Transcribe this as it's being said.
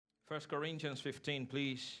1 Corinthians 15,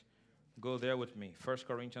 please go there with me. 1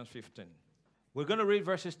 Corinthians 15. We're going to read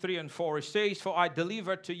verses 3 and 4. It says, "For I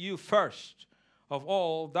delivered to you first of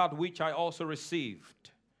all that which I also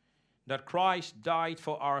received, that Christ died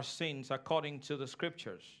for our sins according to the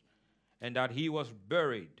Scriptures, and that he was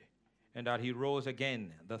buried, and that he rose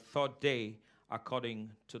again the third day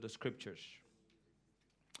according to the Scriptures."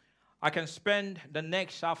 I can spend the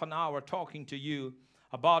next half an hour talking to you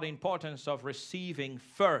about the importance of receiving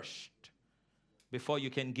first before you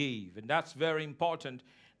can give. And that's very important,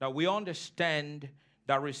 that we understand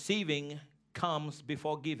that receiving comes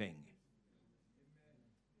before giving.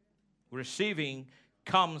 Receiving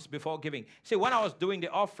comes before giving. See, when I was doing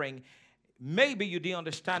the offering, maybe you didn't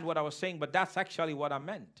understand what I was saying, but that's actually what I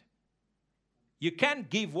meant. You can't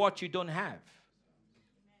give what you don't have.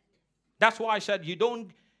 That's why I said you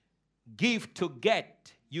don't give to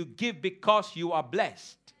get. You give because you are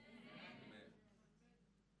blessed.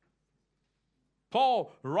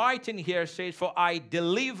 Paul, writing here, says, "For I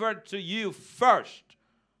delivered to you first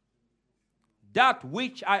that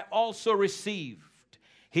which I also received."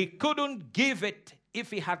 He couldn't give it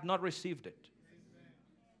if he had not received it.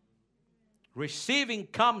 Receiving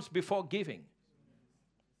comes before giving.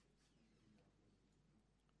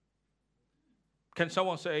 Can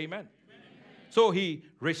someone say amen? So he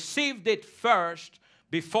received it first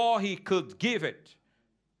before he could give it.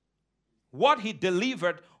 What he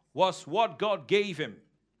delivered was what God gave him.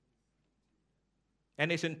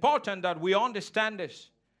 And it's important that we understand this.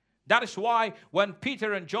 That is why when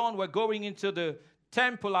Peter and John were going into the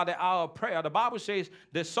temple at the hour of prayer, the Bible says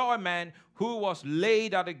they saw a man who was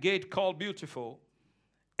laid at a gate called Beautiful.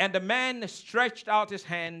 And the man stretched out his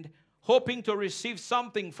hand, hoping to receive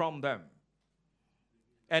something from them.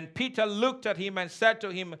 And Peter looked at him and said to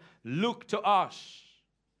him, "Look to us."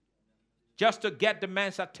 Just to get the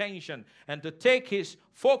man's attention and to take his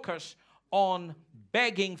focus on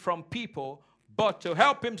begging from people, but to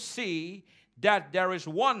help him see that there is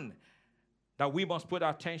one that we must put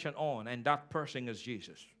our attention on, and that person is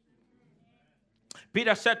Jesus.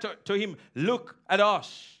 Peter said to him, "Look at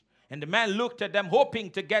us." And the man looked at them, hoping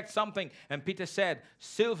to get something. And Peter said,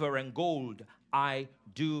 "Silver and gold I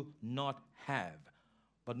do not have."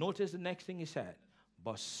 But notice the next thing he said,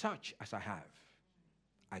 "But such as I have,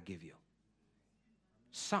 I give you."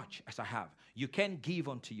 Such as I have. You can't give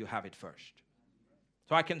until you have it first.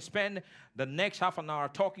 So I can spend the next half an hour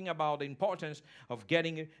talking about the importance of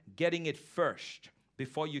getting it first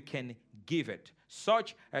before you can give it.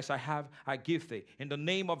 "Such as I have, I give thee. In the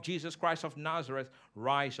name of Jesus Christ of Nazareth,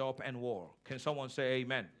 rise up and walk." Can someone say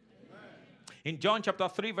amen? Amen. In John chapter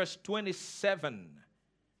 3, verse 27,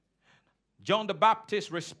 John the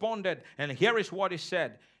Baptist responded, and here is what he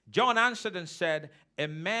said. John answered and said, "A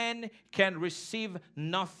man can receive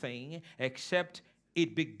nothing except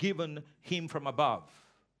it be given him from above."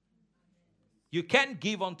 You can't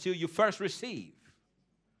give until you first receive.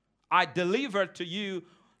 "I delivered to you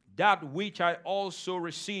that which I also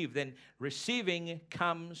received." And receiving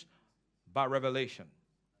comes by revelation.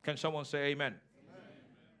 Can someone say amen?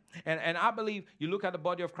 And I believe you look at the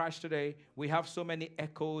body of Christ today, we have so many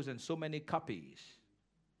echoes and so many copies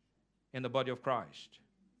in the body of Christ.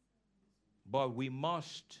 But we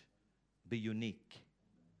must be unique.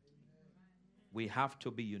 We have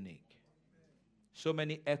to be unique. So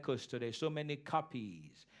many echoes today, so many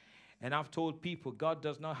copies. And I've told people, God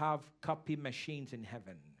does not have copy machines in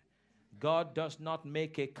heaven. God does not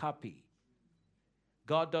make a copy.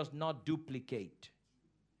 God does not duplicate.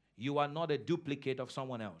 You are not a duplicate of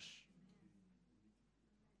someone else.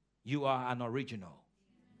 You are an original.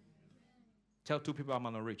 Tell two people, "I'm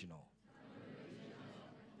an original."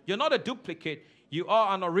 You're not a duplicate. You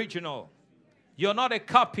are an original. You're not a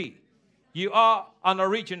copy. You are an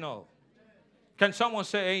original. Can someone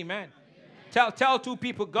say amen? Tell two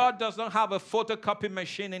people, God does not have a photocopy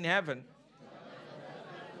machine in heaven.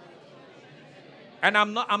 And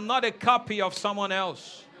I'm not a copy of someone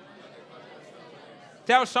else.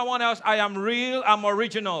 Tell someone else, I am real, I'm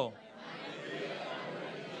original.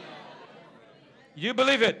 You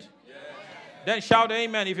believe it? Then shout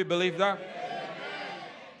amen if you believe that.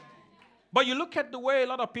 But you look at the way a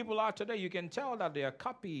lot of people are today, you can tell that they are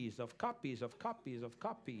copies of copies of copies of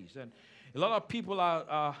copies. And a lot of people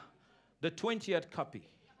are the 20th copy.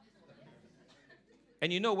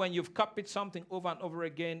 And you know, when you've copied something over and over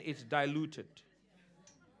again, it's diluted.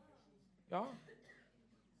 Yeah?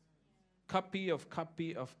 Copy of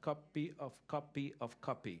copy of copy of copy of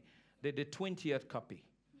copy. The 20th copy.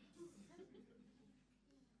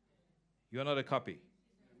 You're not a copy.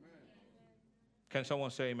 Amen. Can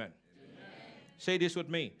someone say amen? Amen? Say this with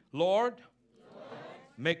me. Lord,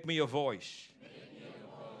 make me your voice.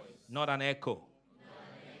 not an echo.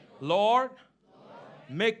 Lord,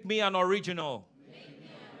 make me an original,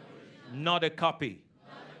 not a copy.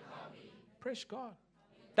 Praise God.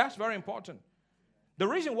 That's very important. The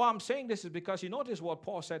reason why I'm saying this is because you notice what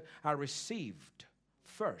Paul said, I received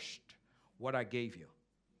first what I gave you.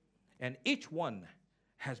 And each one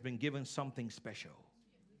has been given something special.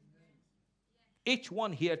 Each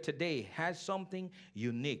one here today has something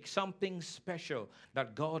unique, something special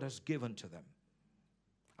that God has given to them.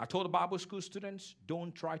 I told the Bible school students,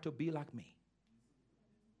 don't try to be like me.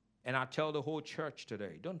 And I tell the whole church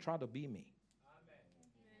today, don't try to be me.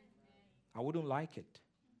 I wouldn't like it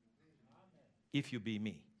if you be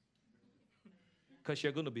me. Because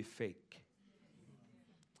you're going to be fake.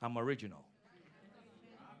 I'm original.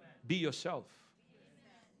 Be yourself.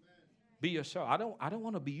 Be yourself. I don't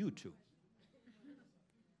want to be you too.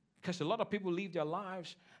 Because a lot of people live their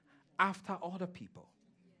lives after other people.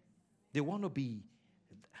 They want to be.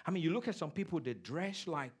 I mean, you look at some people, they dress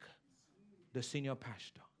like the senior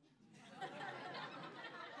pastor.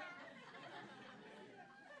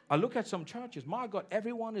 I look at some churches, my God,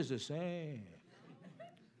 everyone is the same.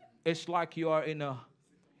 It's like you are in a,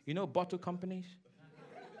 bottle companies?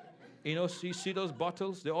 You see those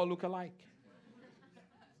bottles? They all look alike.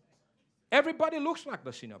 Everybody looks like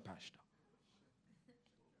the senior pastor.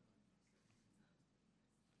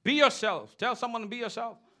 Be yourself. Tell someone to be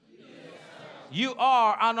yourself. You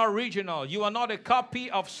are an original. You are not a copy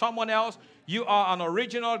of someone else. You are an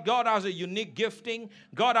original. God has a unique gifting.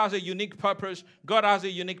 God has a unique purpose. God has a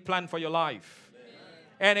unique plan for your life.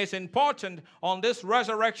 And it's important on this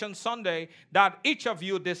Resurrection Sunday that each of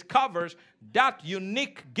you discovers that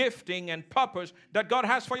unique gifting and purpose that God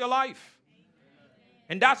has for your life.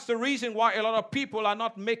 And that's the reason why a lot of people are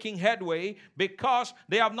not making headway, because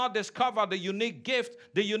they have not discovered the unique gift,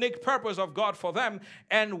 the unique purpose of God for them.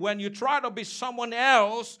 And when you try to be someone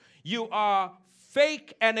else, you are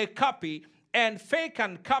fake and a copy. And fake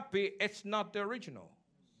and copy, it's not the original.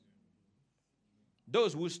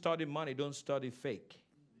 Those who study money don't study fake.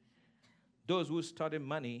 Those who study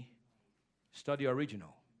money study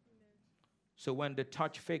original. So when they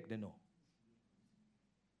touch fake, they know.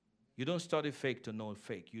 You don't study fake to know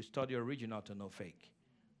fake. You study original to know fake.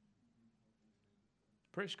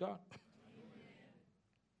 Praise God.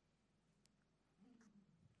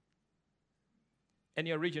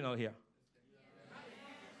 Any original here?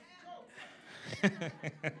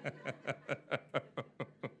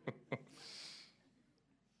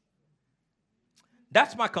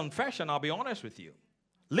 That's my confession, I'll be honest with you.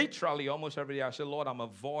 Literally, almost every day I say, Lord, I'm a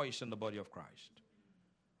voice in the body of Christ.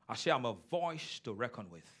 I say I'm a voice to reckon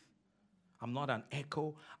with. I'm not an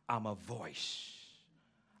echo, I'm a voice.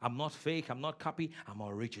 I'm not fake, I'm not copy, I'm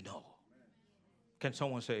original. Can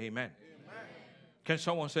someone say amen? Amen. Can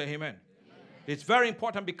someone say amen? Amen? It's very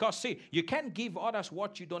important because, see, you can't give others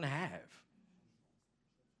what you don't have.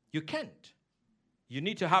 You can't. You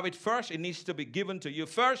need to have it first. It needs to be given to you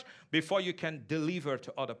first before you can deliver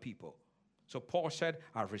to other people. So Paul said,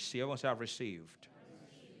 I've received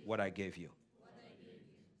what I gave you.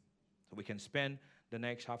 So we can spend the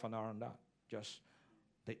next half an hour on that. Just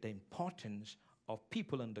the importance of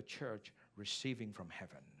people in the church receiving from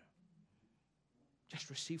heaven. Just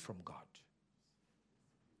receive from God.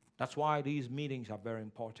 That's why these meetings are very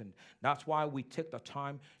important. That's why we take the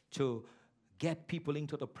time to get people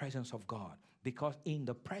into the presence of God. Because in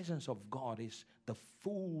the presence of God is the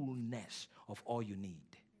fullness of all you need.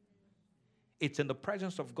 It's in the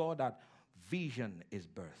presence of God that vision is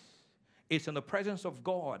birthed. It's in the presence of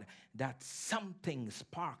God that something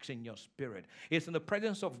sparks in your spirit. It's in the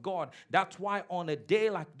presence of God. That's why on a day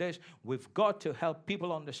like this, we've got to help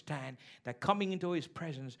people understand that coming into His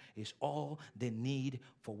presence is all they need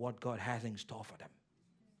for what God has in store for them.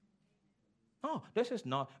 No, this is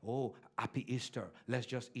not, happy Easter. Let's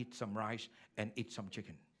just eat some rice and eat some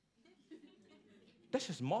chicken. This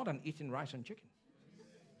is more than eating rice and chicken.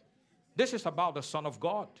 This is about the Son of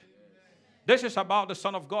God. This is about the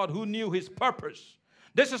Son of God who knew His purpose.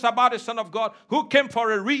 This is about the Son of God who came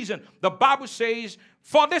for a reason. The Bible says,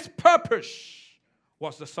 for this purpose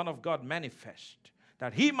was the Son of God manifest,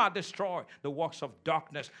 that He might destroy the works of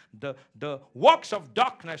darkness. The works of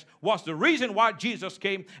darkness was the reason why Jesus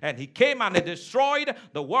came, and He came and He destroyed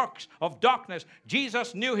the works of darkness.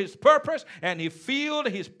 Jesus knew His purpose, and He filled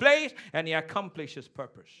His place, and He accomplished His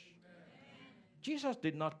purpose. Jesus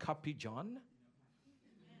did not copy John.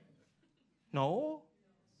 No.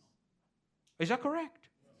 Is that correct?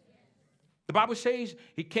 The Bible says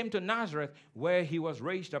He came to Nazareth where He was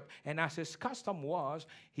raised up, and as His custom was,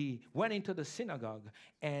 He went into the synagogue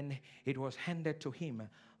and it was handed to Him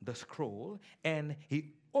the scroll, and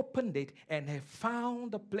He opened it and he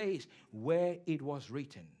found the place where it was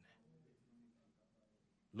written.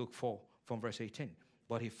 Luke 4 from verse 18.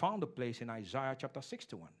 But he found the place in Isaiah chapter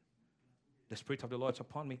 61. The Spirit of the Lord is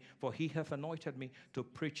upon me, for he hath anointed me to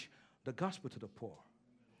preach the gospel to the poor.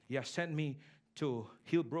 He has sent me to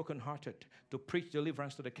heal brokenhearted, to preach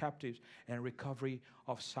deliverance to the captives, and recovery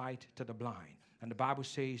of sight to the blind. And the Bible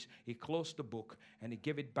says he closed the book and he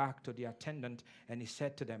gave it back to the attendant, and he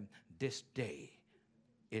said to them, this day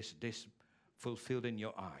is this fulfilled in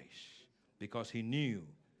your eyes, because he knew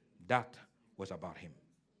that was about him.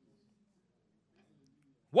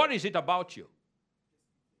 What is it about you?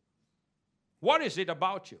 What is it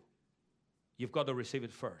about you? You've got to receive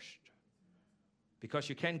it first. Because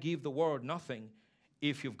you can't give the world nothing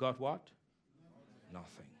if you've got what?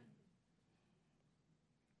 Nothing.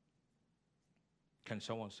 Can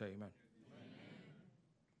someone say amen?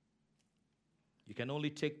 You can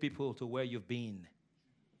only take people to where you've been.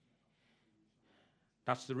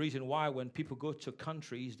 That's the reason why when people go to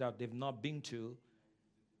countries that they've not been to,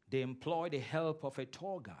 they employ the help of a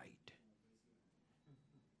tour guide.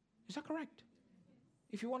 Is that correct?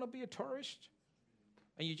 If you want to be a tourist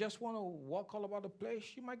and you just want to walk all about the place,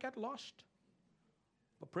 you might get lost.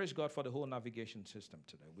 But praise God for the whole navigation system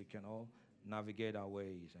today. We can all navigate our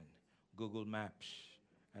ways and Google Maps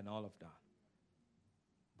and all of that.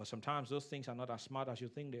 But sometimes those things are not as smart as you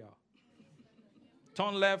think they are.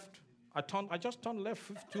 Turn left. I just turned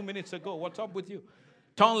left 2 minutes ago. What's up with you?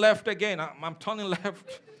 Turn left again. I'm turning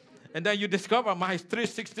left. And then you discover my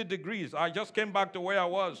 360 degrees. I just came back to where I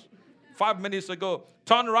was 5 minutes ago.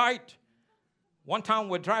 Turn right. One time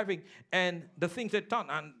we're driving, and the things that turn,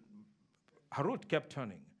 and Harut kept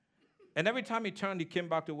turning. And every time he turned, he came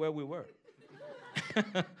back to where we were.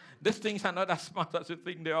 These things are not as smart as you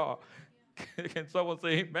think they are. Can someone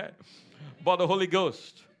say amen? But the Holy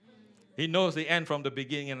Ghost, he knows the end from the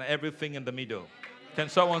beginning and everything in the middle. Can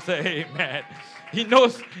someone say amen? He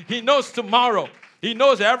knows tomorrow. He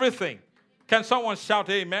knows everything. Can someone shout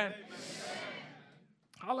amen? Amen.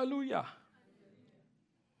 Hallelujah.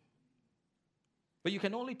 But you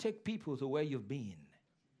can only take people to where you've been.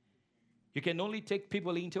 You can only take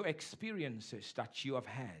people into experiences that you have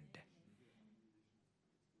had.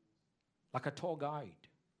 Like a tour guide.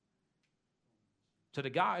 So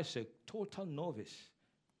the guy is a total novice,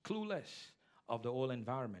 clueless of the whole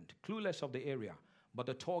environment, clueless of the area. But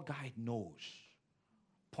the tour guide knows.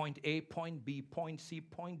 Point A, point B, point C,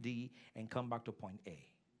 point D, and come back to point A.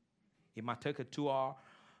 It might take a 2-hour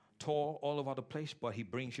tour all over the place, but he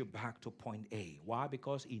brings you back to point A. Why?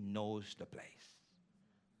 Because he knows the place.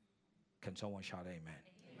 Can someone shout amen?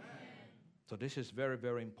 Amen. So this is very,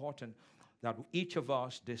 very important that each of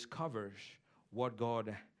us discovers what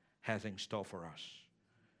God has in store for us.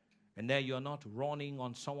 And then you're not running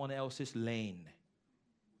on someone else's lane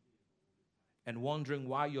and wondering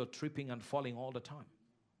why you're tripping and falling all the time.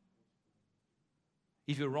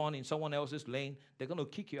 If you run in someone else's lane, they're going to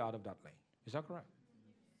kick you out of that lane. Is that correct?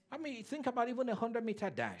 I mean, think about even a 100-meter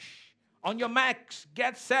dash. On your max,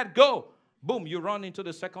 get set, go. Boom, you run into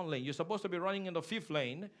the second lane. You're supposed to be running in the 5th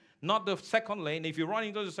lane, not the second lane. If you run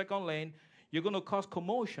into the second lane, you're going to cause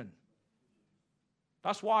commotion.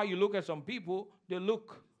 That's why you look at some people, they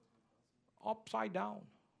look upside down.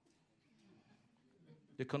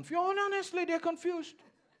 They're confused. Honestly, they're confused.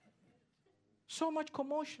 So much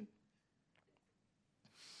commotion.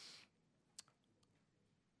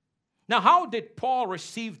 Now, how did Paul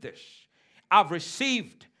receive this? I've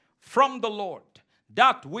received from the Lord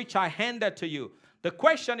that which I handed to you. The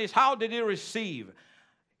question is, how did he receive?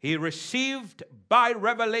 He received by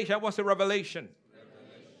revelation. What's a revelation?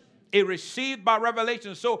 He received by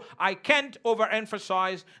revelation. So I can't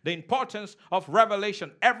overemphasize the importance of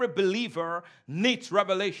revelation. Every believer needs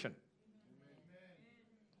revelation.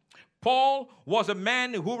 Paul was a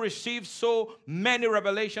man who received so many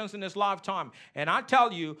revelations in his lifetime. And I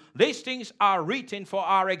tell you, these things are written for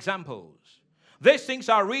our examples. These things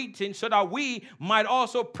are written so that we might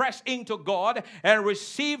also press into God and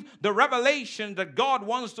receive the revelation that God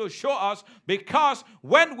wants to show us, because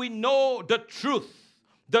when we know the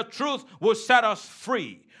truth will set us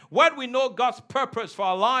free. When we know God's purpose for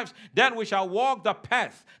our lives, then we shall walk the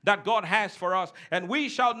path that God has for us. And we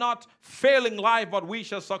shall not fail in life, but we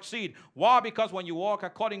shall succeed. Why? Because when you walk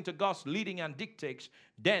according to God's leading and dictates,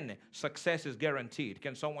 then success is guaranteed.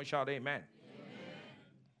 Can someone shout amen?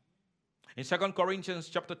 In 2 Corinthians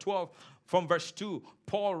chapter 12, from verse 2,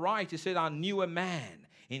 Paul writes, he said, I knew a man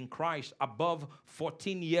in Christ above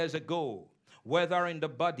 14 years ago. Whether in the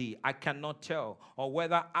body, I cannot tell, or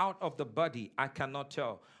whether out of the body, I cannot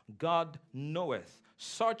tell. God knoweth.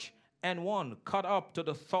 Such an one caught up to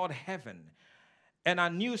the third heaven, And I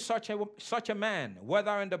knew such a man,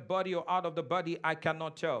 whether in the body or out of the body, I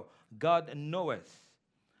cannot tell. God knoweth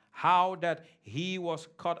how that he was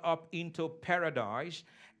caught up into paradise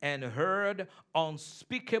and heard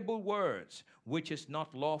unspeakable words, which is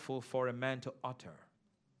not lawful for a man to utter.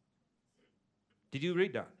 Did you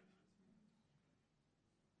read that?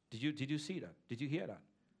 Did you see that? Did you hear that?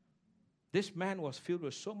 This man was filled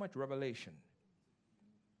with so much revelation.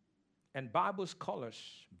 And Bible scholars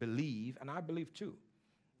believe, and I believe too,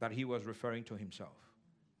 that he was referring to himself.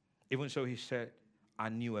 Even so, he said, I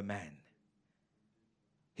knew a man.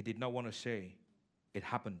 He did not want to say, it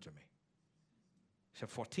happened to me. So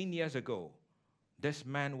 14 years ago, this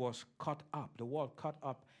man was caught up. The word caught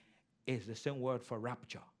up is the same word for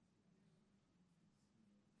rapture.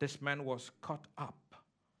 This man was caught up,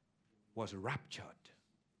 was raptured.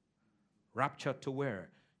 Raptured to where?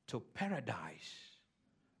 To paradise.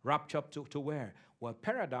 Raptured to where? Well,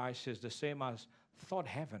 paradise is the same as third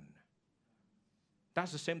heaven.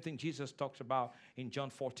 That's the same thing Jesus talks about in John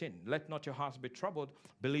 14. Let not your hearts be troubled.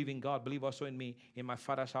 Believe in God. Believe also in me. In my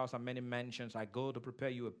Father's house are many mansions. I go to prepare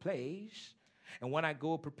you a place. And when I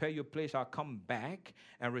go prepare you a place, I'll come back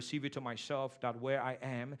and receive you to myself, that where I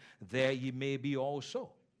am, there ye may be also.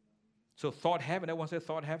 So third heaven. Everyone say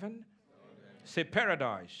third heaven? Say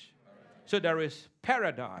paradise. So there is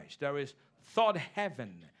paradise. There is third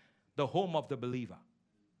heaven, the home of the believer.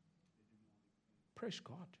 Praise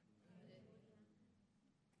God.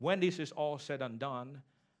 When this is all said and done,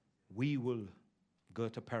 we will go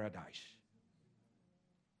to paradise.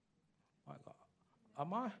 My God.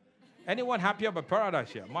 Am I? Anyone happy about paradise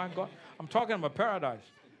here? My God. I'm talking about paradise.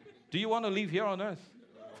 Do you want to live here on earth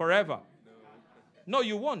forever? No,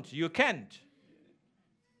 you won't. You can't.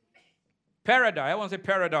 Paradise. I want to say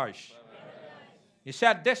paradise. He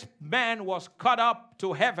said this man was caught up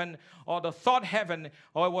to heaven, or the third heaven,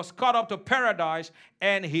 or was caught up to paradise,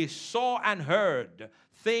 and he saw and heard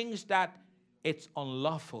things that it's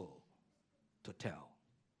unlawful to tell.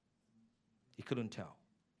 He couldn't tell.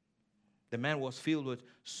 The man was filled with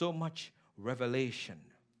so much revelation.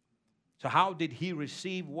 So how did he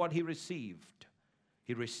receive what he received?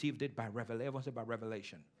 He received it by revelation. Everyone say by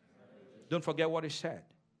revelation. Don't forget what he said.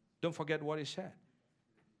 Don't forget what he said.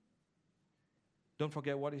 Don't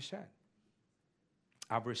forget what he said.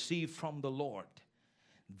 I've received from the Lord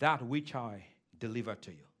that which I delivered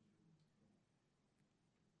to you.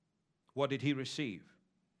 What did he receive?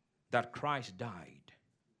 That Christ died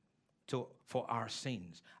for our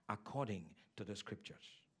sins according to the scriptures.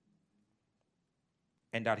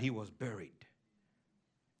 And that he was buried.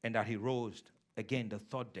 And that he rose again the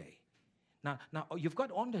third day. Now you've got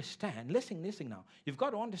to understand, listen now. You've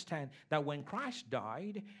got to understand that when Christ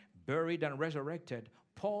died, buried and resurrected,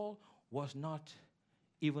 Paul was not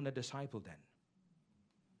even a disciple then.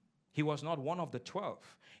 He was not one of the 12.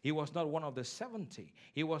 He was not one of the 70.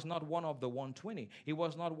 He was not one of the 120. He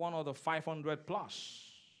was not one of the 500 plus.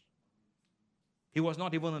 He was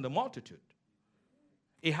not even in the multitude.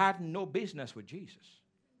 He had no business with Jesus.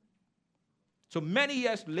 So many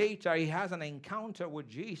years later, he has an encounter with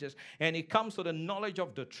Jesus, and he comes to the knowledge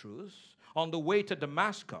of the truth on the way to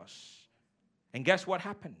Damascus. And guess what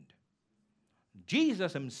happened?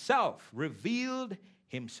 Jesus himself revealed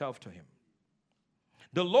himself to him.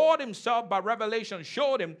 The Lord himself, by revelation,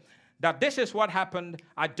 showed him that this is what happened.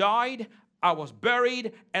 I died, I was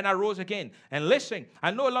buried, and I rose again. And listen,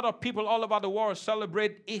 I know a lot of people all over the world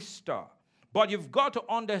celebrate Easter. But you've got to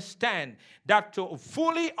understand that to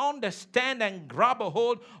fully understand and grab a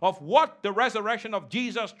hold of what the resurrection of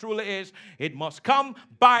Jesus truly is, it must come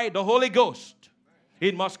by the Holy Ghost.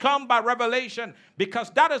 It must come by revelation, because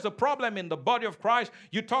that is the problem in the body of Christ.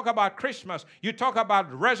 You talk about Christmas, you talk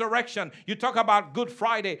about resurrection, you talk about Good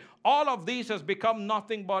Friday. All of these has become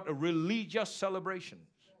nothing but a religious celebration.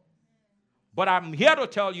 But I'm here to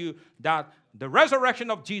tell you that the resurrection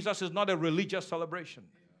of Jesus is not a religious celebration.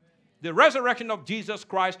 The resurrection of Jesus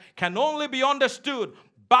Christ can only be understood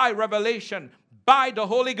by revelation, by the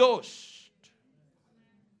Holy Ghost.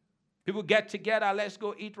 People get together, let's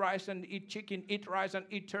go eat rice and eat chicken, eat rice and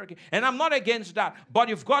eat turkey. And I'm not against that. But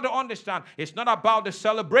you've got to understand, it's not about the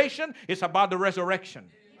celebration, it's about the resurrection.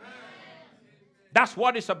 Amen. That's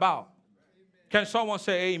what it's about. Can someone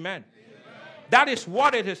say amen? Amen? That is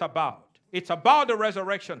what it is about. It's about the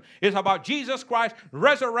resurrection. It's about Jesus Christ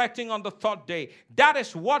resurrecting on the third day. That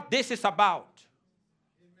is what this is about.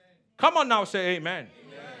 Amen. Come on now, say amen.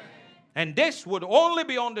 Amen. And this would only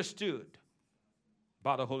be understood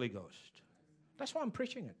by the Holy Ghost. That's why I'm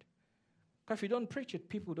preaching it. Because if you don't preach it,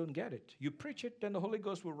 people don't get it. You preach it, then the Holy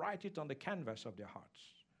Ghost will write it on the canvas of their hearts.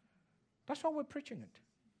 That's why we're preaching it.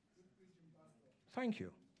 Thank you.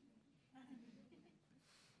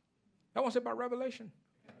 Everyone say by revelation.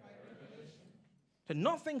 So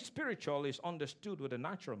nothing spiritual is understood with the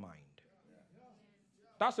natural mind.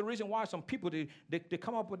 That's the reason why some people, they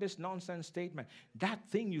come up with this nonsense statement. That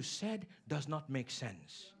thing you said does not make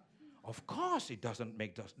sense. Of course it does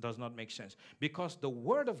not make sense. Because the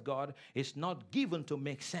word of God is not given to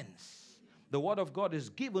make sense. The word of God is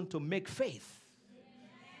given to make faith.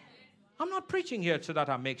 I'm not preaching here so that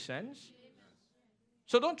I make sense.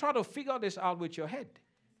 So don't try to figure this out with your head.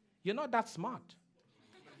 You're not that smart.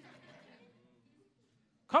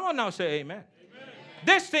 Come on now, say amen. Amen.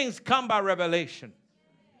 These things come by revelation.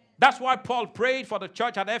 That's why Paul prayed for the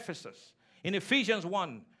church at Ephesus in Ephesians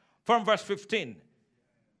 1 from verse 15.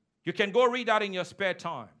 You can go read that in your spare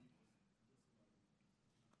time.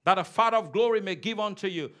 That the Father of glory may give unto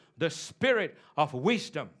you the spirit of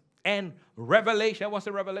wisdom and revelation. What's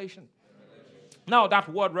the revelation? Now that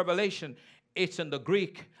word revelation, it's in the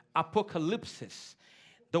Greek apocalypsis.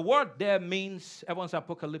 The word there means, everyone's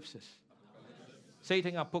apocalypsis. Say it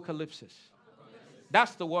in apocalypsis.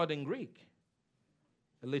 That's the word in Greek.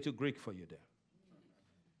 A little Greek for you there.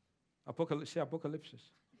 Say apocalypsis.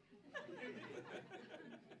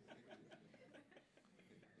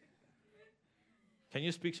 Can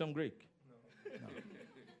you speak some Greek? No.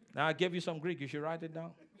 Now I gave you some Greek. You should write it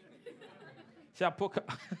down. Say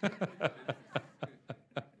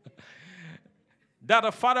that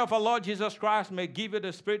the Father of our Lord Jesus Christ may give you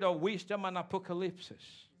the spirit of wisdom and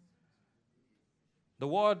apocalypsis. The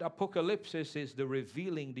word apocalypsis is the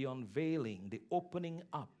revealing, the unveiling, the opening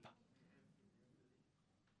up.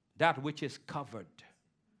 That which is covered.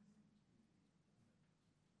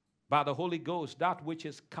 By the Holy Ghost, that which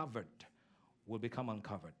is covered will become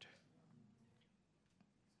uncovered.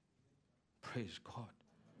 Praise God.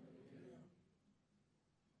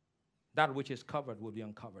 That which is covered will be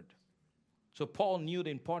uncovered. So Paul knew the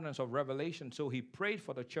importance of revelation, so he prayed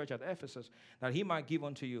for the church at Ephesus that he might give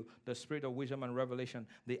unto you the spirit of wisdom and revelation,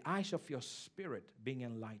 the eyes of your spirit being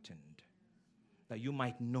enlightened, that you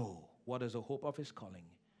might know what is the hope of his calling,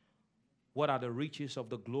 what are the riches of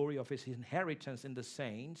the glory of his inheritance in the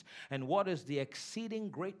saints, and what is the exceeding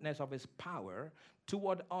greatness of his power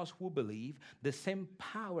toward us who believe, the same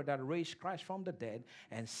power that raised Christ from the dead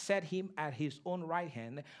and set him at his own right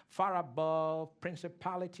hand, far above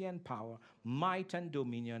principality and power, might and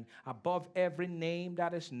dominion, above every name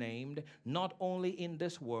that is named, not only in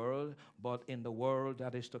this world, but in the world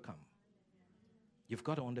that is to come. You've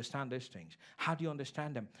got to understand these things. How do you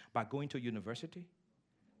understand them? By going to university?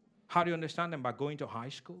 How do you understand them? By going to high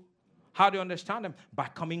school? How do you understand them? By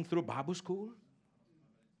coming through Bible school?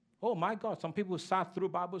 Oh my God, some people sat through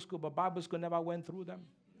Bible school, but Bible school never went through them.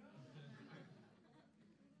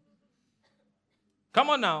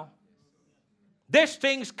 Come on now. These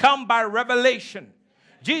things come by revelation.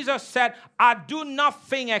 Jesus said, I do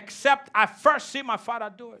nothing except I first see my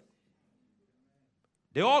Father do it.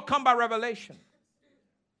 They all come by revelation.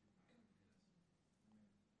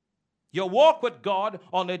 Your walk with God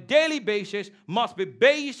on a daily basis must be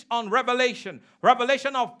based on revelation.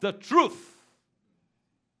 Revelation of the truth.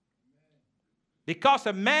 Because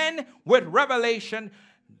a man with revelation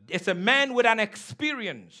is a man with an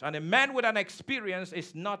experience. And a man with an experience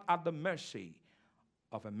is not at the mercy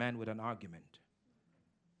of a man with an argument.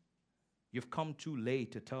 You've come too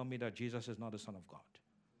late to tell me that Jesus is not the Son of God.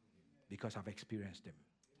 Because I've experienced him.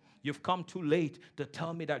 You've come too late to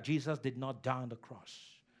tell me that Jesus did not die on the cross.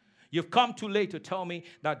 You've come too late to tell me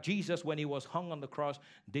that Jesus, when he was hung on the cross,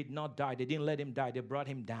 did not die. They didn't let him die. They brought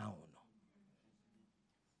him down.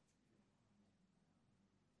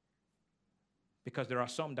 Because there are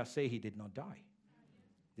some that say he did not die.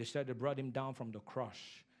 They said they brought him down from the cross.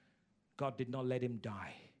 God did not let him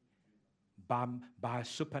die. By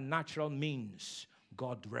supernatural means,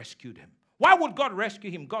 God rescued him. Why would God rescue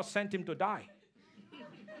him? God sent him to die.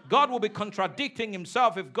 God will be contradicting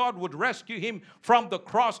himself if God would rescue him from the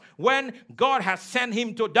cross when God has sent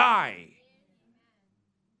him to die.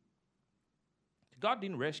 God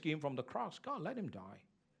didn't rescue him from the cross. God let him die.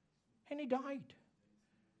 And he died.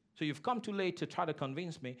 So you've come too late to try to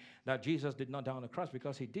convince me that Jesus did not die on the cross,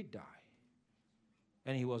 because he did die.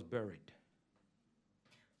 And he was buried.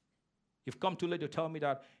 You've come too late to tell me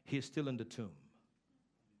that he's still in the tomb,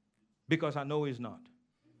 because I know he's not.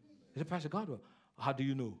 He said, Pastor Godwill, how do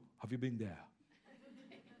you know? Have you been there?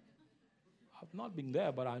 I've not been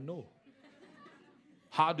there, but I know.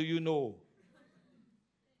 How do you know?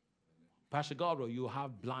 Pastor Godwill, you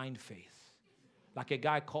have blind faith. Like a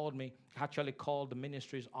guy called me, actually called the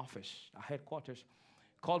ministry's office, our headquarters,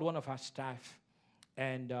 called one of our staff,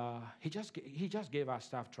 and he just gave our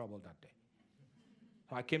staff trouble that day.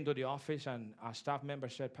 So I came to the office, and our staff member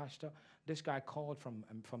said, Pastor, this guy called from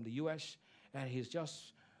the U.S., and he's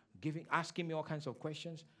just asking me all kinds of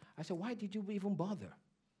questions. I said, why did you even bother?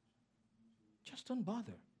 Just don't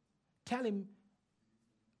bother. Tell him,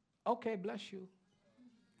 okay, bless you.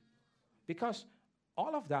 Because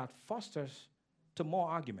all of that fosters to more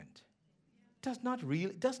argument. Does not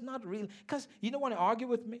really, because you don't want to argue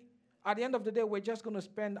with me. At the end of the day, we're just going to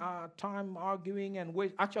spend our time arguing and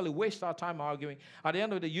waste our time arguing. At the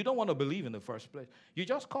end of the day, you don't want to believe in the first place. You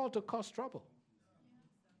just called to cause trouble.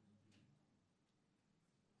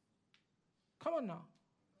 Come on now.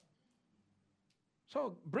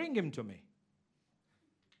 So bring him to me.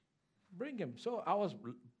 Bring him. So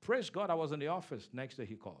praise God, I was in the office. Next day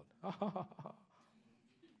he called.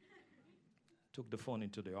 Took the phone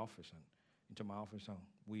into the office and into my office, and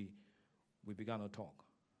we began to talk.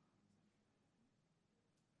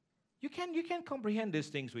 You can't comprehend these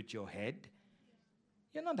things with your head.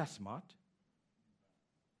 You're not that smart.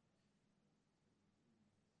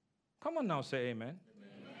 Come on now, say amen. Amen.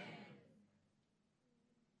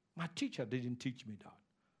 My teacher didn't teach me that.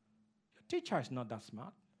 Your teacher is not that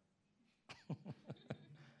smart.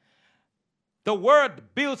 The word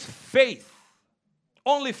builds faith.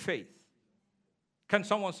 Only faith. Can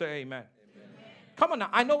someone say amen? Amen? Come on now.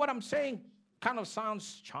 I know what I'm saying kind of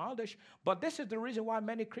sounds childish, but this is the reason why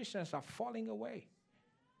many Christians are falling away.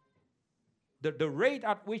 The rate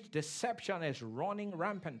at which deception is running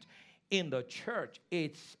rampant in the church,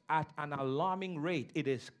 it's at an alarming rate. It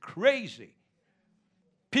is crazy.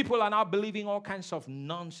 People are now believing all kinds of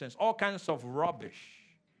nonsense, all kinds of rubbish.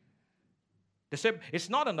 They say, it's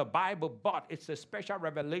not in the Bible, but it's a special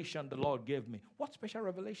revelation the Lord gave me. What special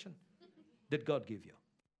revelation did God give you?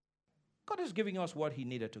 God is giving us what he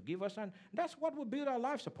needed to give us, and that's what we build our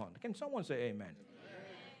lives upon. Can someone say amen? Amen.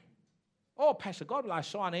 Oh, Pastor Godwill, I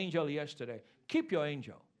saw an angel yesterday. Keep your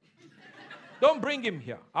angel. Don't bring him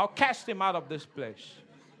here. I'll cast him out of this place.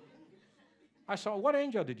 I saw, what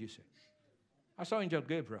angel did you see? I saw Angel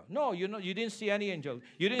Gabriel. No, you didn't see any angel.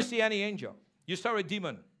 You didn't see any angel. You saw a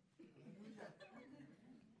demon.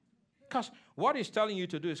 Because what he's telling you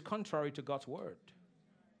to do is contrary to God's word.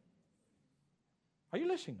 Are you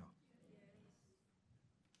listening now?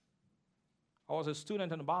 I was a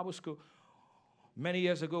student in a Bible school many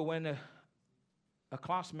years ago when a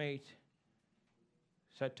classmate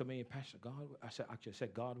said to me, Pastor Godwill, I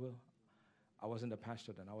said, Godwill. I wasn't a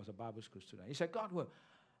pastor then. I was a Bible school student. He said, Godwill,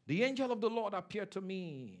 the angel of the Lord appeared to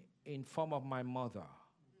me in form of my mother.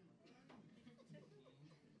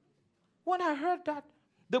 When I heard that,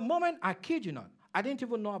 the moment, I kid you not, I didn't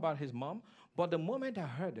even know about his mom, but the moment I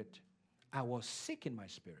heard it, I was sick in my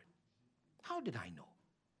spirit. How did I know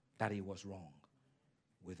that it was wrong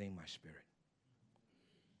within my spirit?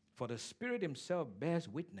 For the Spirit himself bears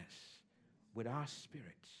witness with our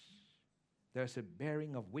spirits. There's a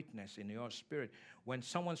bearing of witness in your spirit. When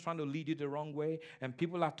someone's trying to lead you the wrong way and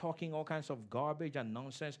people are talking all kinds of garbage and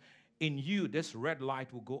nonsense, in you, this red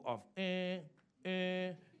light will go off.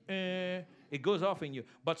 It goes off in you.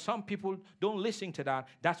 But some people don't listen to that.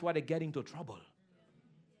 That's why they get into trouble.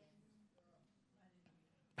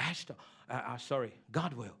 Pastor,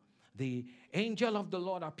 Godwill, the angel of the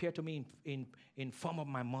Lord appeared to me in form of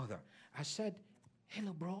my mother. I said,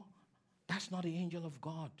 hello, bro, that's not the angel of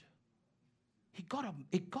God. It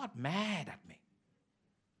got mad at me.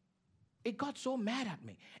 It got so mad at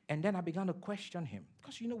me. And then I began to question him.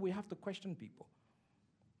 Because, we have to question people.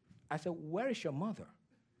 I said, where is your mother?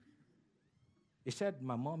 He said,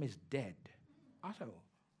 my mom is dead. I said,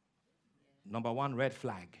 number one, red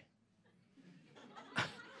flag.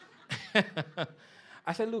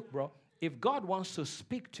 I said, look, bro, if God wants to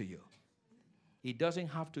speak to you, he doesn't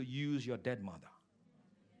have to use your dead mother.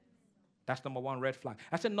 That's number one, red flag.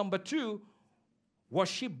 I said, number two, was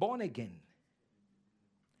she born again?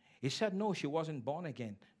 He said, no, she wasn't born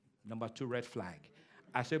again. Number two, red flag.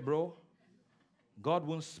 I said, bro, God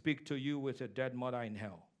won't speak to you with a dead mother in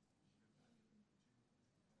hell.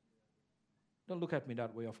 Don't look at me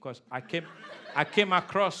that way, of course. I came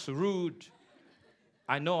across rude.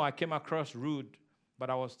 I know I came across rude, but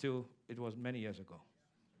it was many years ago.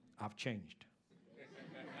 I've changed.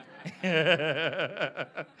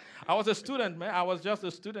 I was a student, man. I was just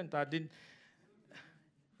a student.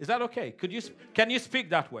 Is that okay? Can you speak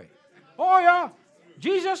that way? Oh, yeah.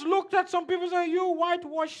 Jesus looked at some people and said, you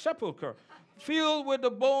whitewashed sepulcher, filled with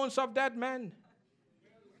the bones of dead men.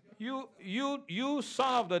 You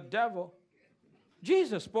son of the devil.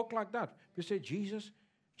 Jesus spoke like that. You say, Jesus,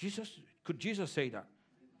 could Jesus say that?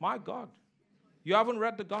 My God, you haven't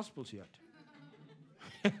read the Gospels yet.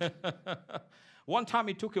 One time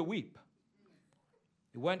he took a whip.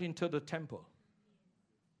 He went into the temple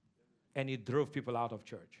and he drove people out of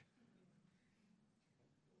church.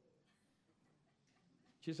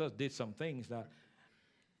 Jesus did some things that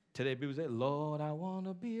today people say, Lord, I want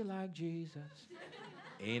to be like Jesus.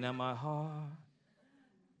 In my heart.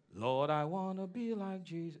 Lord, I want to be like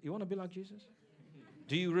Jesus. You want to be like Jesus?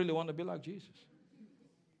 Do you really want to be like Jesus?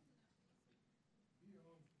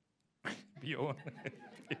 Bio.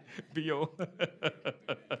 Bio.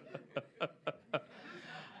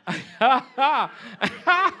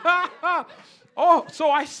 Oh, so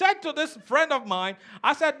I said to this friend of mine,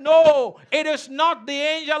 I said, no, it is not the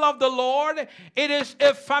angel of the Lord. It is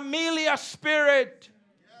a familiar spirit.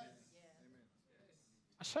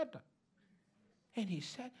 I said that. And he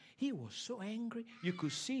said he was so angry. You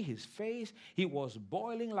could see his face. He was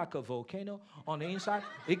boiling like a volcano on the inside.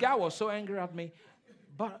 The guy was so angry at me.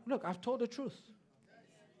 But look, I've told the truth.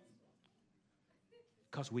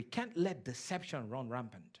 Because we can't let deception run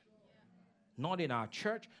rampant. Not in our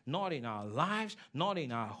church, not in our lives, not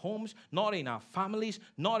in our homes, not in our families,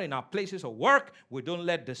 not in our places of work. We don't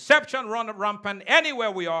let deception run rampant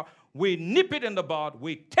anywhere we are. We nip it in the bud.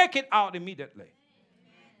 We take it out immediately.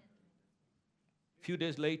 Few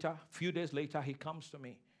days later, he comes to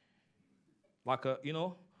me. Like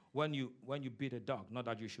when you beat a dog. Not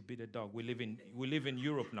that you should beat a dog. We live in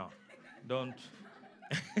Europe now. Don't.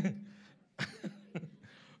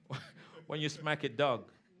 When you smack a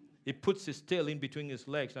dog, he puts his tail in between his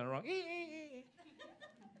legs and around.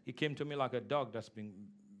 He came to me like a dog that's been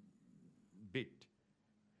beat.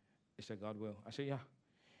 He said, Godwill. I said, yeah.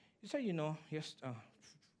 He said, yes,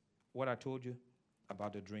 what I told you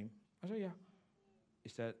about the dream. I said, yeah. He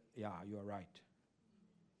said, yeah, you are right.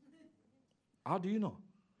 How do you know?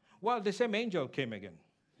 Well, the same angel came again.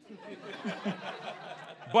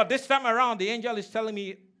 But this time around, the angel is telling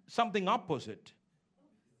me something opposite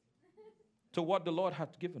to what the Lord had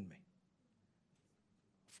given me.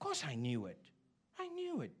 Of course I knew it. I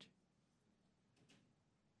knew it.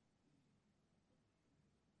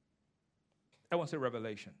 I want to say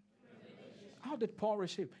revelation. How did Paul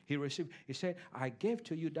receive? He said, I gave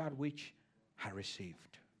to you that which I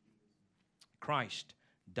received. Christ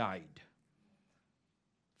died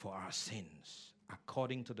for our sins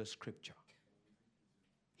according to the scripture.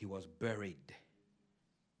 He was buried.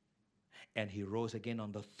 And he rose again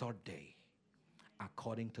on the third day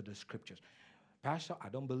according to the scriptures. Pastor, I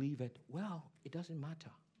don't believe it. Well, it doesn't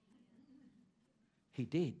matter. He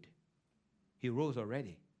did. He rose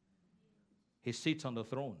already. He sits on the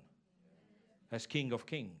throne as King of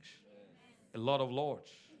Kings, a Lord of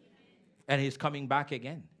Lords. And he's coming back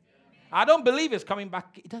again. I don't believe he's coming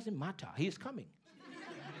back. It doesn't matter. He's coming.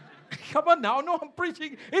 Come on now. No, I'm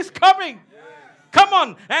preaching. He's coming. Come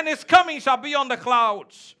on. And his coming shall be on the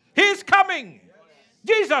clouds. He's coming.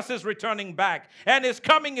 Jesus is returning back. And his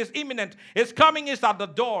coming is imminent. His coming is at the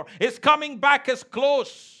door. His coming back is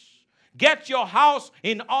close. Get your house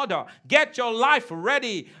in order. Get your life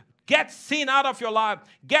ready. Get sin out of your life.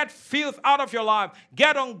 Get filth out of your life.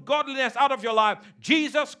 Get ungodliness out of your life.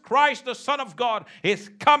 Jesus Christ, the Son of God, is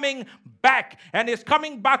coming back. And is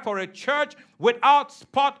coming back for a church without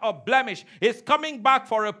spot or blemish. Is coming back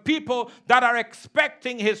for a people that are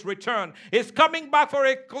expecting his return. Is coming back for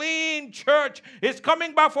a clean church. Is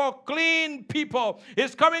coming back for clean people.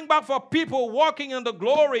 Is coming back for people walking in the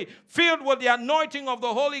glory, filled with the anointing of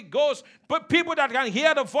the Holy Ghost. But people that can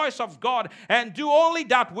hear the voice of God and do only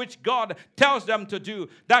that which God tells them to do.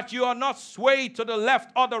 That you are not swayed to the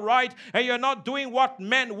left or the right, and you're not doing what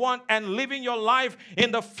men want and living your life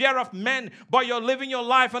in the fear of men, but you're living your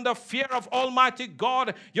life in the fear of Almighty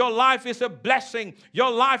God. Your life is a blessing.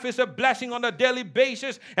 Your life is a blessing on a daily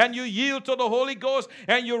basis, and you yield to the Holy Ghost,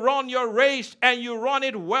 and you run your race, and you run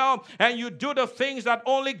it well, and you do the things that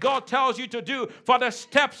only God tells you to do. For the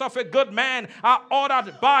steps of a good man are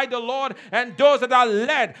ordered by the Lord, and those that are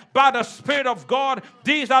led by the Spirit of God,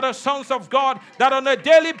 these are the sons of God, that on a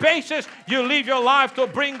daily basis you live your life to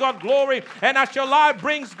bring God glory. And as your life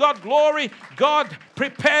brings God glory, God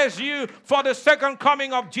prepares you for the second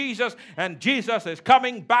coming of Jesus. And Jesus is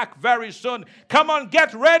coming back very soon. Come on,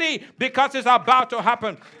 get ready, because it's about to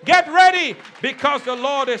happen. Get ready, because the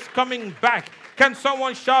Lord is coming back. Can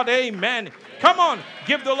someone shout amen? Come on,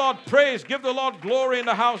 give the Lord praise, give the Lord glory in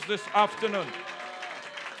the house this afternoon.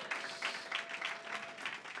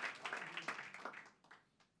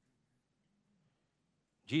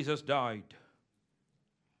 Jesus died.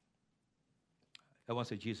 Everyone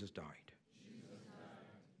say, Jesus died.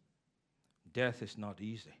 Death is not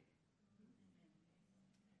easy.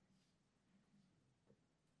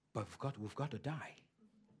 But we've got to die.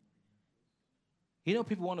 You know,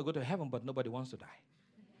 people want to go to heaven, but nobody wants to die.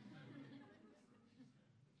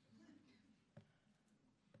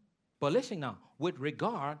 But listen now, with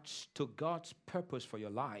regards to God's purpose for your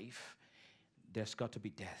life, there's got to be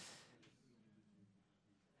death.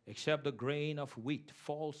 Except the grain of wheat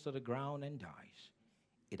falls to the ground and dies,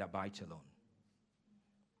 it abides alone.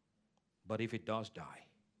 But if it does die,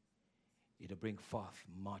 it'll bring forth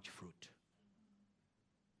much fruit.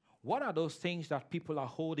 What are those things that people are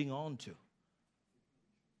holding on to?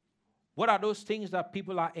 What are those things that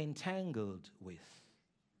people are entangled with?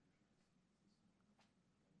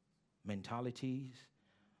 Mentalities,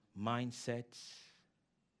 mindsets,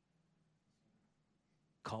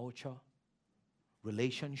 culture,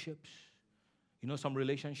 relationships. You know, some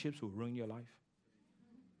relationships will ruin your life.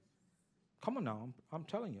 Come on now, I'm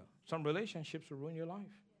telling you. Some relationships will ruin your life.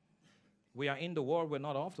 We are in the world, we're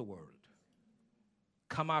not of the world.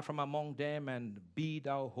 Come out from among them and be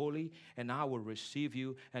thou holy, and I will receive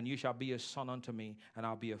you, and you shall be a son unto me, and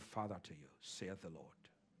I'll be a father to you, saith the Lord.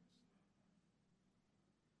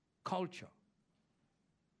 Culture.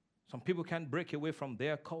 Some people can't break away from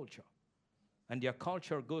their culture, and their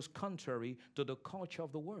culture goes contrary to the culture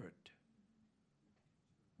of the word.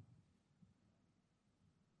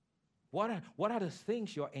 What are the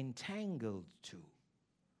things you're entangled to?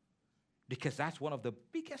 Because that's one of the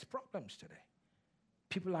biggest problems today.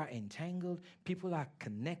 People are entangled. People are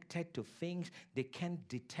connected to things they can't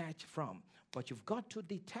detach from. But you've got to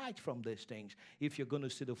detach from these things if you're going to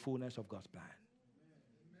see the fullness of God's plan.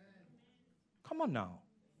 Amen. Come on now.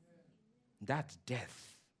 That's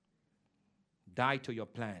death. Die to your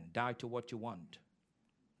plan. Die to what you want.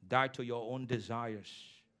 Die to your own desires.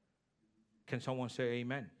 Can someone say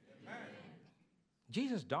amen?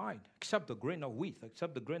 Jesus died, except the grain of wheat,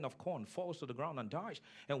 except the grain of corn falls to the ground and dies.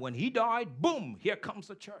 And when he died, boom, here comes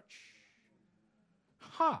the church.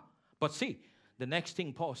 But see, the next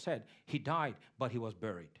thing Paul said, he died, but he was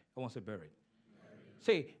buried. I want to say buried.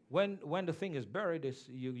 See, when the thing is buried,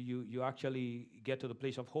 you actually get to the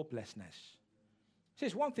place of hopelessness. See,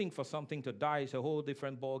 it's one thing for something to die. It's a whole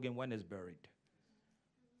different ballgame when it's buried.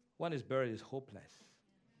 When it's buried, it's hopeless.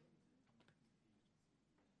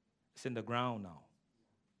 It's in the ground now.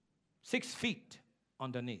 6 feet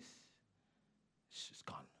underneath. It's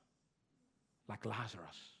gone. Like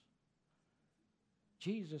Lazarus.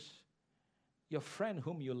 Jesus, your friend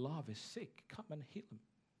whom you love is sick. Come and heal him.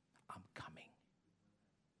 I'm coming.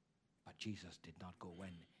 But Jesus did not go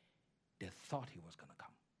when they thought he was going to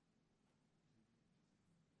come.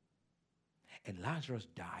 And Lazarus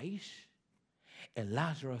dies. And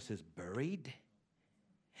Lazarus is buried.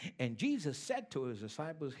 And Jesus said to his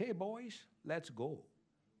disciples, hey boys, let's go.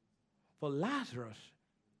 For Lazarus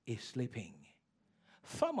is sleeping.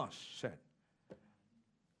 Thomas said,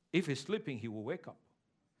 if he's sleeping, he will wake up.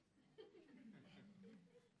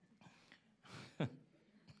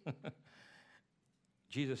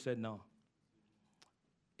 Jesus said, no,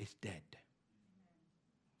 it's dead.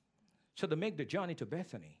 So they make the journey to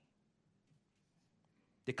Bethany.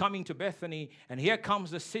 They're coming to Bethany, and here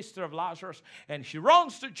comes the sister of Lazarus, and she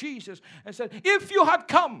runs to Jesus and said, if you had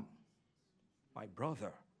come, my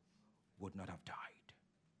brother would not have died.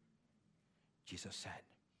 Jesus said,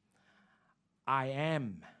 I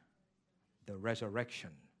am the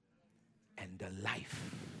resurrection and the life.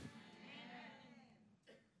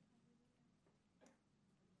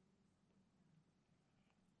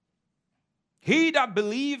 He that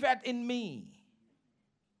believeth in me,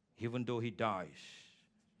 even though he dies,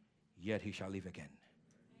 yet he shall live again.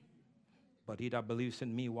 But he that believes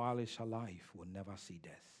in me while he is alive will never see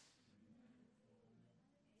death.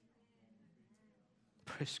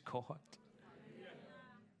 Praise God.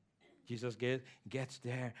 Jesus gets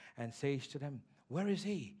there and says to them, where is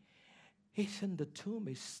he? He's in the tomb.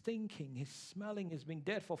 He's stinking. He's smelling. He's been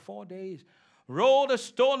dead for 4 days. Roll the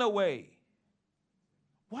stone away.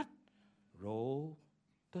 What? Roll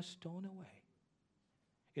the stone away.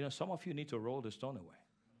 You know, some of you need to roll the stone away.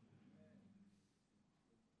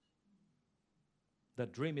 The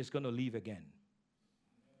dream is going to leave again.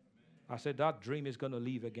 I said that dream is going to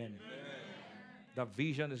leave again. Amen. That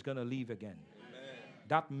vision is going to leave again. Amen.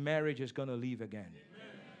 That marriage is going to leave again.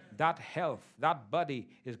 Amen. That health, that body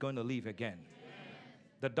is going to leave again. Amen.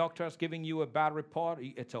 The doctor's giving you a bad report.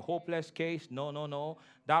 It's a hopeless case. No.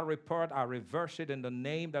 That report, I reverse it in the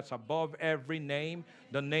name that's above every name,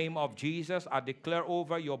 the name of Jesus. I declare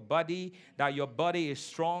over your body that your body is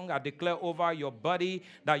strong. I declare over your body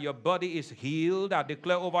that your body is healed. I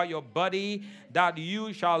declare over your body that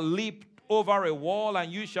you shall leap over a wall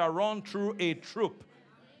and you shall run through a troop.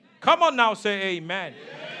 Come on now, say amen.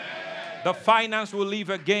 Amen. The finance will live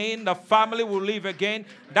again. The family will live again.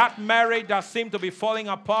 That marriage that seemed to be falling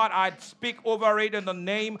apart, I speak over it in the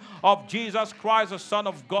name of Jesus Christ, the Son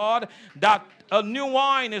of God, that a new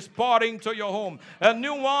wine is poured into your home. A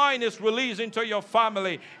new wine is released into your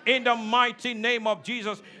family. In the mighty name of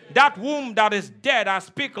Jesus. That womb that is dead, I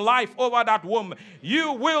speak life over that womb.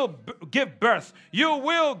 You will give birth. You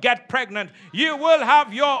will get pregnant. You will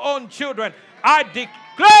have your own children. I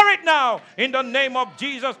declare it now in the name of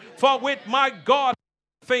Jesus. For with my God,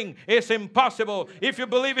 thing is impossible. If you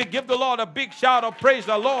believe it, give the Lord a big shout of praise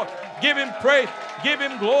the Lord. Give him praise. Give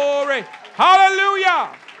him glory.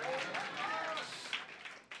 Hallelujah.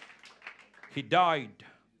 He died,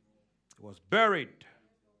 he was buried,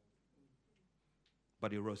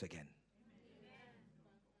 but he rose again.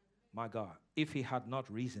 My God, if he had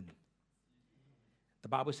not risen, the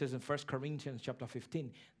Bible says in 1 Corinthians chapter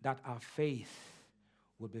 15 that our faith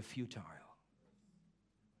would be futile.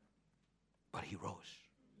 But he rose.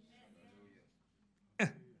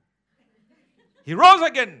 He rose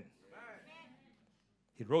again.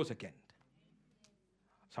 He rose again.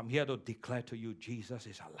 So I'm here to declare to you, Jesus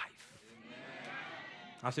is alive.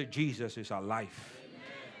 I said, Jesus is alive. Amen.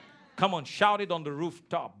 Come on, shout it on the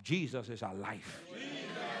rooftop. Jesus is alive.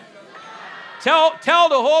 Tell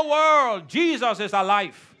the whole world, Jesus is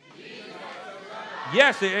alive.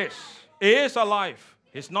 Yes, he is. He is alive.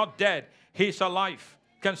 He's not dead. He's alive.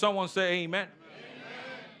 Can someone say amen?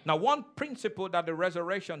 Now, one principle that the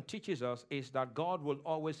resurrection teaches us is that God will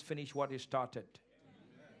always finish what he started.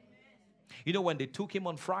 You know, when they took him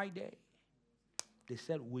on Friday, they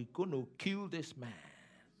said, we're going to kill this man.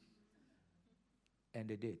 And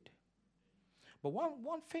they did. But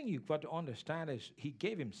one thing you've got to understand is he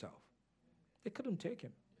gave himself. They couldn't take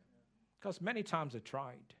him. Because many times they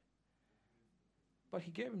tried. But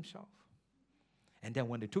he gave himself. And then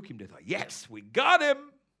when they took him, they thought, yes, we got him.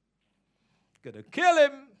 Gonna kill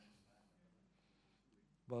him.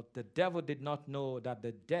 But the devil did not know that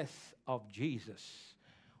the death of Jesus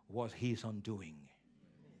was his undoing.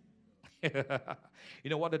 You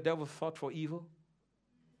know what the devil thought for evil?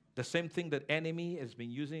 The same thing that enemy has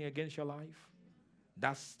been using against your life,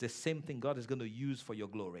 that's the same thing God is going to use for your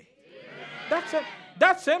glory. That's it.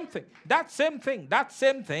 That same thing. That same thing. That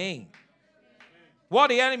same thing. What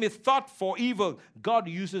the enemy thought for evil, God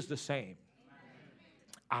uses the same.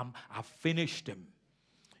 I've finished him.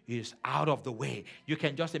 He's out of the way. You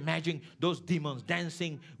can just imagine those demons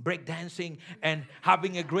dancing, break dancing, and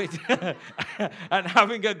having a great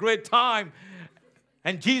time.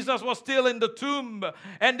 And Jesus was still in the tomb,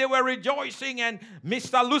 and they were rejoicing, and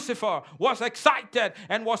Mr. Lucifer was excited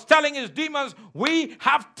and was telling his demons, we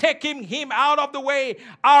have taken him out of the way.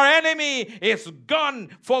 Our enemy is gone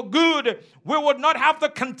for good. We would not have to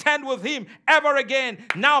contend with him ever again.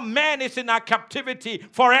 Now man is in our captivity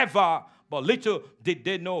forever. But little did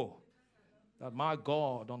they know that my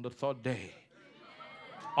God on the third day,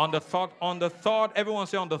 everyone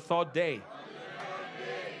say on the third day.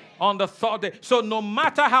 On the third day. So no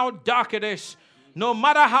matter how dark it is, no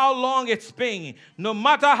matter how long it's been, no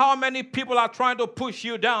matter how many people are trying to push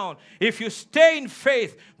you down, if you stay in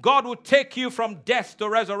faith, God will take you from death to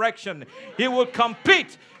resurrection. He will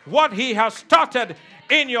complete what he has started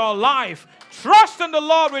in your life. Trust in the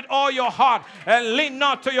Lord with all your heart and lean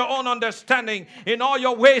not to your own understanding. In all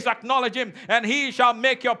your ways acknowledge him, and he shall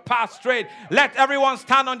make your path straight. Let everyone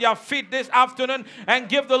stand on their feet this afternoon and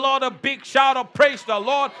give the Lord a big shout of praise the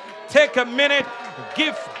Lord. Take a minute,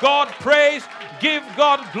 give God praise, give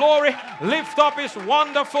God glory, lift up his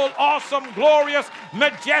wonderful, awesome, glorious,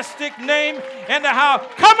 majestic name in the house.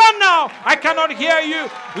 Come on now, I cannot hear you.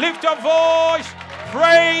 Lift your voice,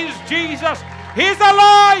 praise Jesus. He's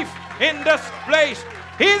alive in this place.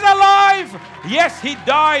 He's alive. Yes, he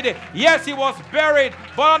died. Yes, he was buried.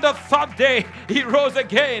 But on the third day, he rose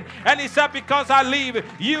again. And he said, because I live,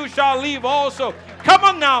 you shall live also. Come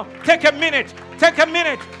on now. Take a minute. Take a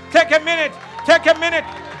minute. Take a minute. Take a minute.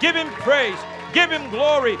 Give him praise. Give him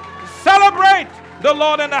glory. Celebrate the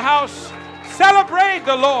Lord in the house. Celebrate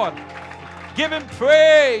the Lord. Give him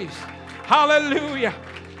praise. Hallelujah.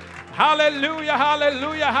 Hallelujah.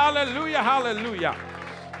 Hallelujah. Hallelujah. Hallelujah.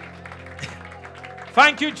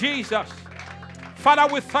 Thank you, Jesus. Father,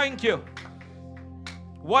 we thank you.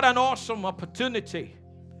 What an awesome opportunity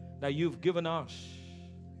that you've given us.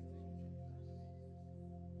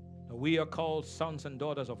 We are called sons and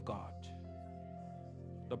daughters of God.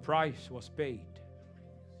 The price was paid.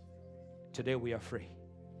 Today we are free.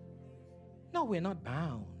 No, we're not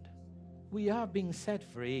bound. We are being set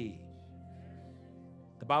free.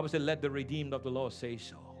 The Bible said, let the redeemed of the Lord say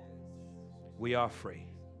so. We are free.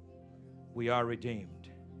 We are redeemed.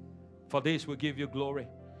 For this we give you glory.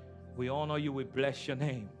 We honor you. We bless your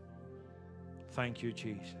name. Thank you,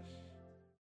 Jesus.